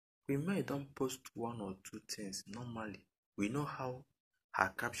We may don't post one or two things normally. We know how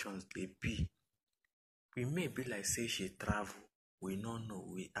her captions they be. We may be like say she travel. We don't know.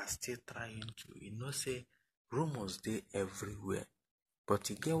 We are still trying to, say rumors they everywhere. But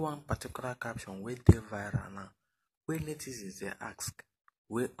you get one particular caption where they viral now, where netizens they ask,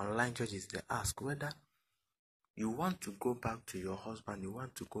 where online judges they ask whether you want to go back to your husband, you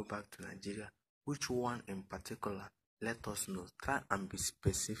want to go back to Nigeria. Which one in particular? Let us know. Try and be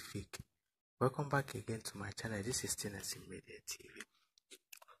specific. Welcome back again to my channel. This is Tinnessee Media TV.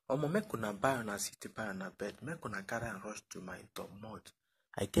 Make una buy on a city, buy on a bed. Make una carry and rush to my top mod.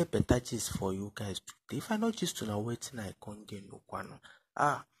 I get better gist for you guys today. If I not just to waiting, I can't get no kwano.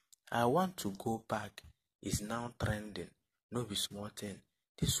 I want to go back. Is now trending. No be small thing.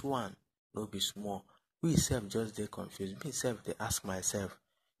 This one no be small. We self just they confused. Me self they ask myself.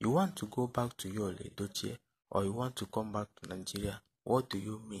 You want to go back to Yul Edochie or you want to come back to Nigeria? What do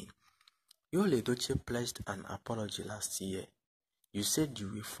you mean? Yul Edochie pledged an apology last year. You said you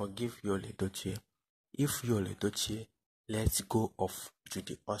will forgive Yul Edochie if Yul Edochie lets go of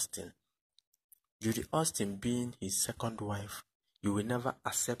Judy Austin. Judy Austin being his second wife, you will never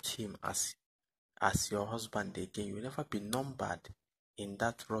accept him as your husband again. You will never be numbered in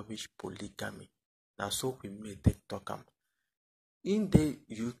that rubbish polygamy. Now so we may take talk. In the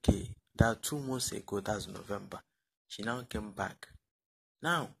UK, that 2 months ago, that's November, she now came back.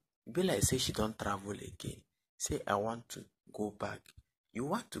 Now, be like say she don't travel again. Say I want to go back. You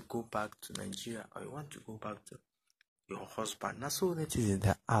want to go back to Nigeria or you want to go back to your husband? Now so netizens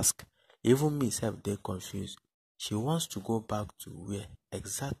that ask. Even me self they confused. She wants to go back to where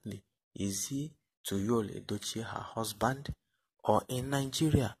exactly? Is he to Yul Edochie, her husband, or in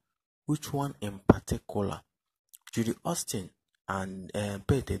Nigeria? Which one in particular? Judy Austin and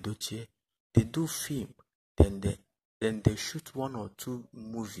Edochie, they do film, then they shoot 1 or 2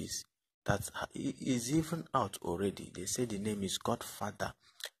 movies that is even out already. They say the name is Godfather.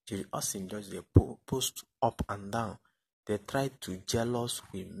 Judy Austin just they post up and down. They try to jealous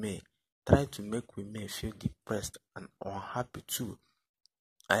women, try to make women feel depressed and unhappy too.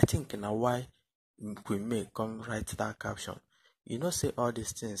 I think now why women come write that caption. Say all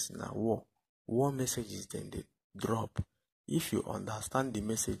these things now war messages then they drop. If you understand the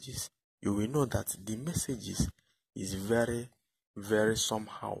messages, you will know that the messages is very, very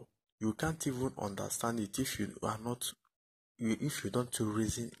somehow. You can't even understand it if you are not, if you don't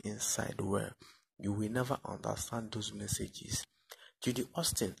reason inside well. You will never understand those messages. Judy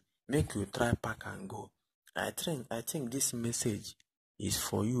Austin, make you try pack and go. I think this message is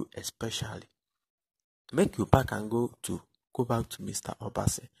for you especially. Make you pack and go back to Mr.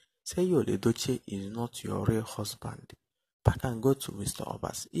 Obasi. Say Yul Edochie is not your real husband. Pack and go to Mr.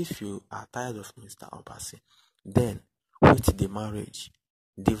 Obasi. If you are tired of Mr. Obasi, then quit the marriage.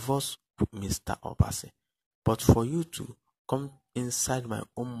 Divorce Mr. Obasi. But for you to come inside my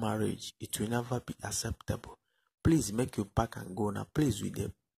own marriage, it will never be acceptable. Please make you pack and go now. Please with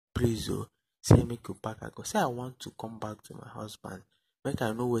the please say make you pack and go. Say I want to come back to my husband. Make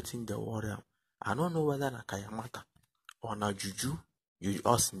I know waiting the worry. I don't know whether na kayamata or na juju. You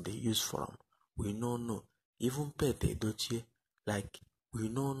Austin they use for them. We don't know. Even Edochie, like we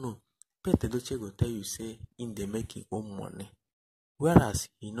don't know. Edochie go tell you say in the making own money. Whereas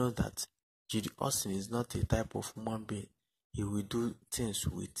he knows that Judy Austin is not a type of human being he will do things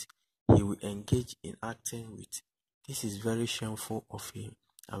with. He will engage in acting with. This is very shameful of him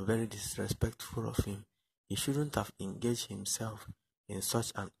and very disrespectful of him. He shouldn't have engaged himself in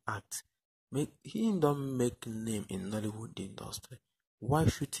such an act. He don't make name in Nollywood industry. Why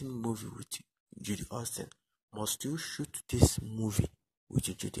shooting movie with Judy Austin? Must you shoot this movie with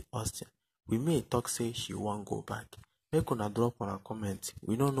Judy Austin? We may talk say she won't go back. Make una drop on a comment.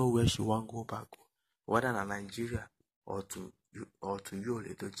 We don't know where she won't go back. Whether in Nigeria or to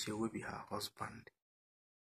Yul Edochie will be her husband.